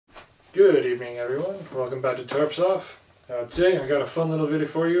Good evening, everyone. Welcome back to Tarps Off. Today I got a fun little video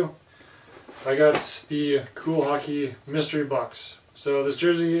for you. I got the Cool Hockey Mystery Box. So this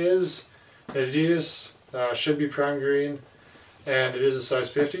jersey is Adidas, should be prime green, and it is a size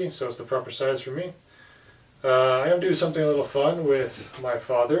 50, so it's the proper size for me. I'm going to do something a little fun with my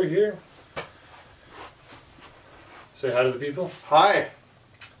father here. Say hi to the people. Hi.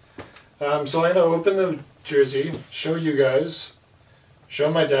 So I'm going to open the jersey, show you guys, show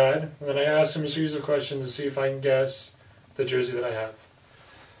my dad, and then I ask him a series of questions to see if I can guess the jersey that I have.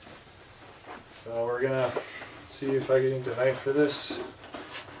 So we're going to see if I can get a knife for this.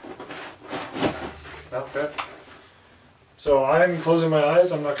 Okay. So I'm closing my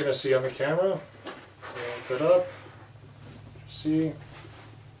eyes, I'm not going to see on the camera. Lift it up. See.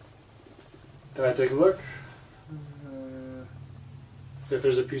 Can I take a look? If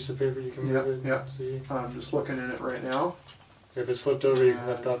there's a piece of paper, you can move it. Yeah. See. I'm just looking in it right now. If it's flipped over, you can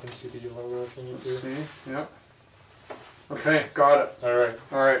lift up and see the logo if you need to. See. Yeah. Okay, got it. All right.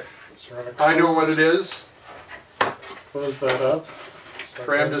 All right. So we're gonna I know what it is. Close that up. So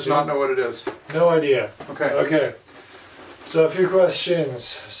Graham does not know what it is. No idea. Okay. Okay. So a few questions.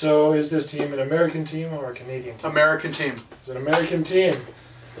 So is this team an American team or a Canadian team? American team. It's an American team.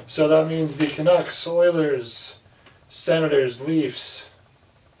 So that means the Canucks, Oilers, Senators, Leafs,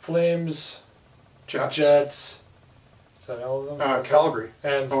 Flames, Jets. Is that all of them? Calgary.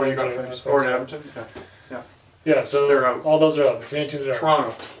 And Oh, you got Flames. Flames. Or Edmonton. Yeah. Yeah, so They're out. all those are out. The Canadian teams are out.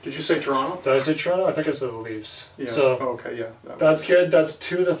 Toronto. Did you say Toronto? Did I say Toronto? I think I said the Leafs. Yeah. So Okay. Yeah. that's good. That's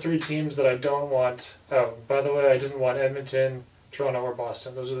 2 of the 3 teams that I don't want out. By the way, I didn't want Edmonton, Toronto, or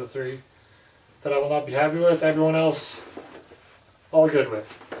Boston. Those are the 3 that I will not be happy with. Everyone else, all good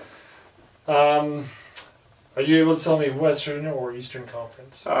with. Are you able to tell me Western or Eastern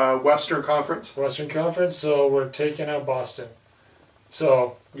Conference? Western Conference. Western Conference, so we're taking out Boston.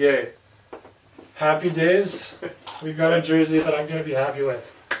 So, Yay. happy days. We've got a jersey that I'm going to be happy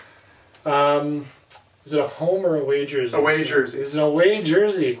with. Is it a home or away jersey? Away jersey. Is it an away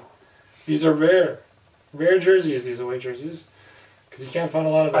jersey? These are rare. Rare jerseys, these away jerseys. Because you can't find a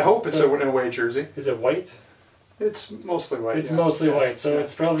lot of them. I hope it's an away jersey. Is it white? It's mostly white. It's mostly white, so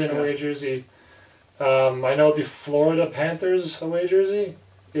it's probably an away jersey. I know the Florida Panthers away jersey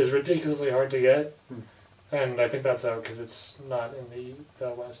is ridiculously hard to get. And I think that's out because it's not in the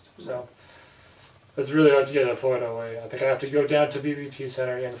West. So it's really hard to get a Florida away. I think I have to go down to BB&T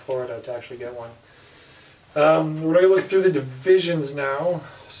Center in Florida to actually get one. We're going to look through the divisions now.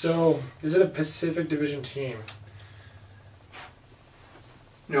 So, is it a Pacific Division team?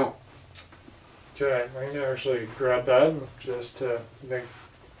 No. Okay, I'm going to actually grab that just to make...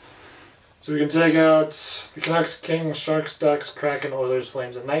 So we can take out the Canucks, Kings, Sharks, Ducks, Kraken, Oilers,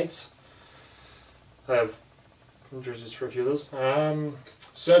 Flames, and Knights. I have jerseys for a few of those.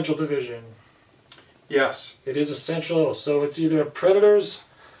 Central Division. Yes. It is a Central, so it's either Predators,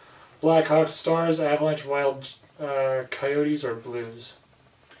 Blackhawks, Stars, Avalanche, Wild, Coyotes, or Blues.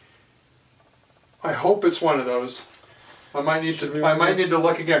 I hope it's one of those. I might need to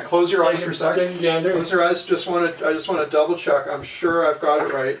look again. Close your eyes for a second. Take a gander. Close your eyes. I just want to double check. I'm sure I've got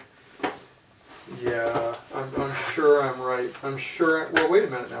it right. Yeah, I'm sure I'm right. I'm sure. Well, wait a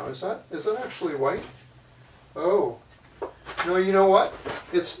minute now. Is that actually white? Oh, no. You know what?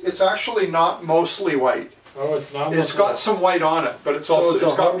 It's actually not mostly white. Oh, it's not. It's got some white on it, but it's So also it's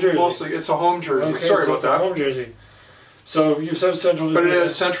a home jersey. mostly it's a home jersey. Okay, Sorry so about it's that. a home jersey. So you said Central Division. But it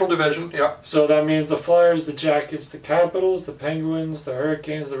is Central Division. Yeah. So that means the Flyers, the Jackets, the Capitals, the Penguins, the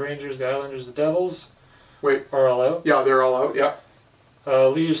Hurricanes, the Rangers, the Islanders, the Devils. Wait. Are all out. Yeah, they're all out. Yeah.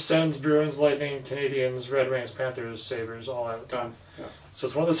 Leafs, Sens, Bruins, Lightning, Canadians, Red Wings, Panthers, Sabres, all out. Done. Yeah. So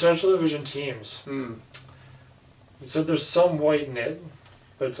it's one of the Central Division teams. Hmm. You said there's some white in it,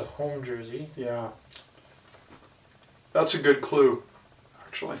 but it's a home jersey. Yeah. That's a good clue,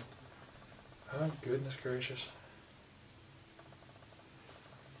 actually. Oh, goodness gracious.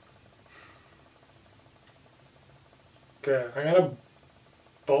 Okay, I'm going to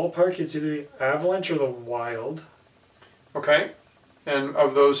ballpark it's either the Avalanche or the Wild. Okay. And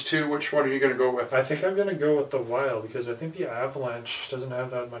of those two, which one are you going to go with? I think I'm going to go with the Wild because I think the Avalanche doesn't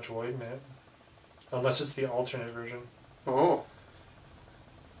have that much white in it. Unless it's the alternate version. Oh.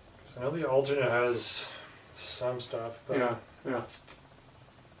 I know the alternate has some stuff. But Yeah.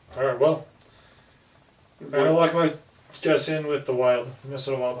 Alright, well. I'm going to lock my guess in with the Wild.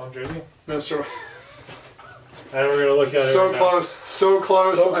 Minnesota Wild home jersey. Minnesota. And we're going to look at it So right close. So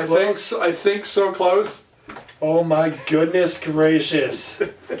close. So close. I think so close. now. Oh my goodness gracious.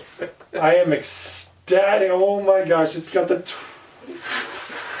 I am ecstatic. Oh my gosh, it's got the...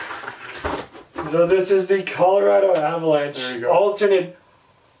 So this is the Colorado Avalanche There you go. alternate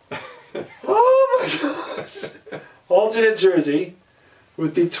Oh my gosh! Alternate jersey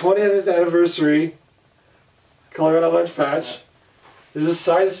with the 20th anniversary Colorado Lunch patch. It is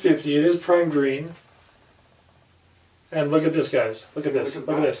size 50. It is prime green. And look at this, guys. Look at this. Look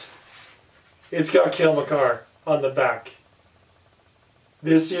at this. It's got Cale Makar on the back.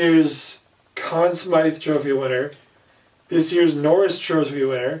 This year's Conn Smythe Trophy winner. This year's Norris Trophy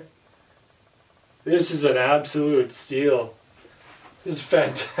winner. This is an absolute steal. This is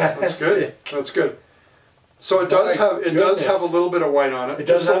fantastic. That's good. That's good. So it does have a little bit of white on it. It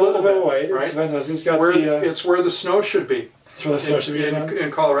does have a little bit of white. Right? It's fantastic. It's got it's where the snow should be. It's where the snow should be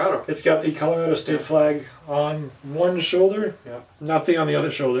in Colorado. It's got the Colorado state flag on one shoulder. Yeah. Nothing on the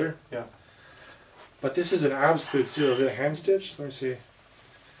other shoulder. Yeah. But this is an absolute steal. Is it hand stitched? Let me see.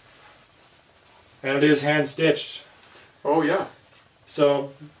 And it is hand stitched. Oh yeah.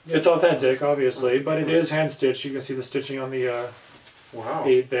 So it's authentic, obviously, but it is hand stitched. You can see the stitching on the wow.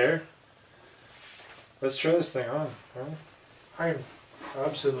 8 there. Let's try this thing on. I'm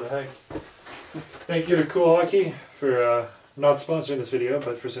absolutely hyped. Thank you to Cool Hockey for not sponsoring this video,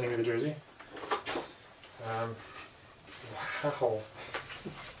 but for sending me the jersey. Wow.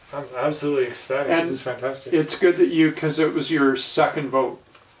 I'm absolutely ecstatic. And this is fantastic. It's good that because it was your second vote.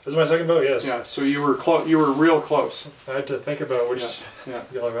 This is my second vote, yes. Yeah, so you were you were real close. I had to think about which yeah.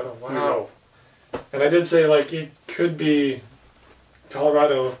 Colorado. Wow. And I did say, like, it could be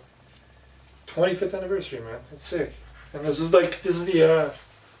Colorado 25th anniversary, man. It's sick. And this is the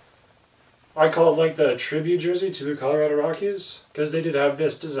I call it like the tribute jersey to the Colorado Rockies, because they did have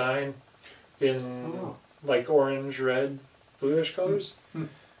this design in like orange, red, bluish colors. Mm.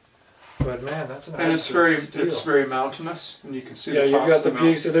 But man, that's an and absolute steal. It's very mountainous, and you can see. Yeah, the you've got the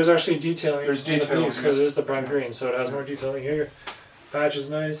mountain. peaks. There's actually detailing. There's on detailing the peaks because it is the prime green, so it has more detailing here. Patch is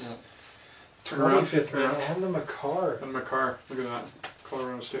nice. Yeah. 25th man, and the Makar. And Makar, look at that,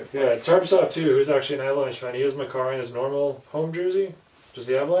 Colorado State. Yeah, Tarpsov too, who's actually an Avalanche fan. He has Makar in his normal home jersey, just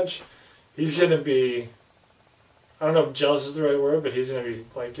the Avalanche. He's gonna be, I don't know if jealous is the right word, but he's gonna be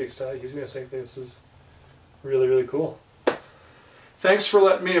like excited. He's gonna think this is really, really cool. Thanks for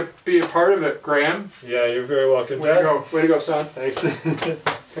letting me be a part of it, Graham. Yeah, you're very welcome, Way Dad. to go. Way to go, son. Thanks.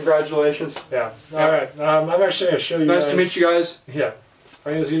 Congratulations. Yeah. All right. I'm actually gonna show you. Nice to meet you guys. Yeah.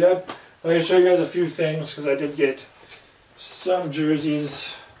 Are you gonna see that? I'm gonna show you guys a few things because I did get some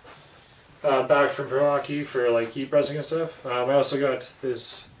jerseys back from Pro Hockey for like heat pressing and stuff. I also got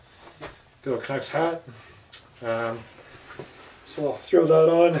this Go Canucks hat. So I'll throw that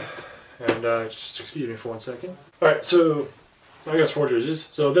on and just excuse me for 1 second. Alright, so I guess 4 jerseys.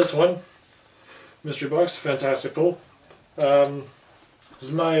 So this one, mystery box, fantastic pull. This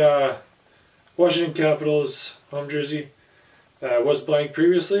is my Washington Capitals home jersey. It was blank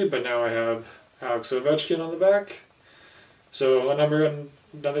previously, but now I have Alex Ovechkin on the back. So another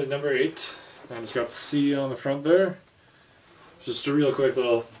number 8, and it's got the C on the front there. Just a real quick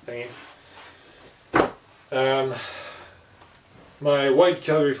little thingy. My white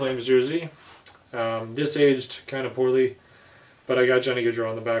Calgary Flames jersey. This aged kind of poorly, but I got Johnny Gaudreau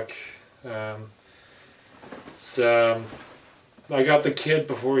on the back. I got the kid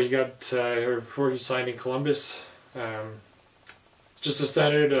before he before he signed in Columbus. Just a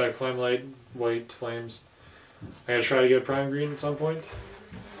standard Climb Light white Flames. I'm gonna try to get prime green at some point.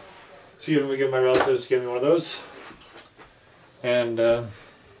 See if we get my relatives to give me one of those. And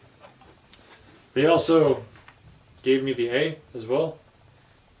they also gave me the A as well.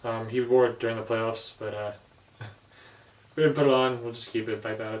 He wore it during the playoffs, but we didn't put it on. We'll just keep it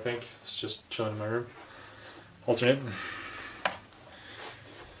like that, I think. It's just chilling in my room. Alternate.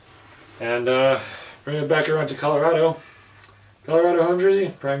 And bring it back around to Colorado. Colorado home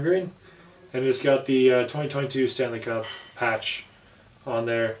jersey, prime green. And it's got the 2022 Stanley Cup patch on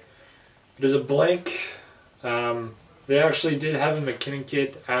there. It is a blank. They actually did have a McKinnon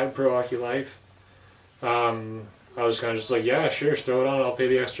kit at Pro Hockey Life. I was kind of just like, yeah, sure, throw it on. I'll pay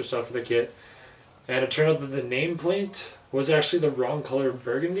the extra stuff for the kit. And it turned out that the nameplate was actually the wrong color of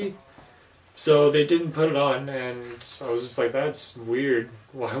burgundy. So they didn't put it on, and I was just like, that's weird.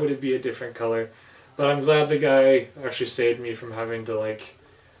 Why would it be a different color? But I'm glad the guy actually saved me from having to like,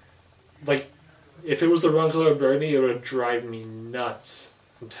 if it was the wrong color of burgundy, it would drive me nuts.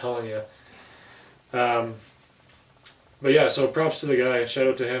 I'm telling you. But yeah, so props to the guy. Shout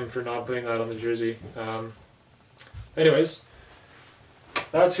out to him for not putting that on the jersey. Anyways,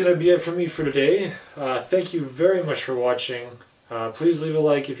 that's going to be it for me for today. Thank you very much for watching. Please leave a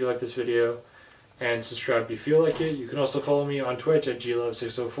like if you like this video, and subscribe if you feel like it. You can also follow me on Twitch at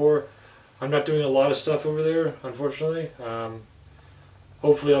glove604. I'm not doing a lot of stuff over there, unfortunately.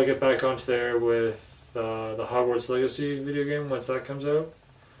 Hopefully I'll get back onto there with the Hogwarts Legacy video game once that comes out.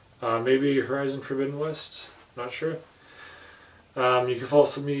 Maybe Horizon Forbidden West. Not sure. You can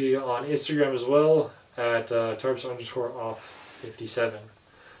follow me on Instagram as well at tarps_off57.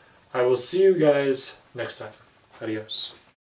 I will see you guys next time. Adios.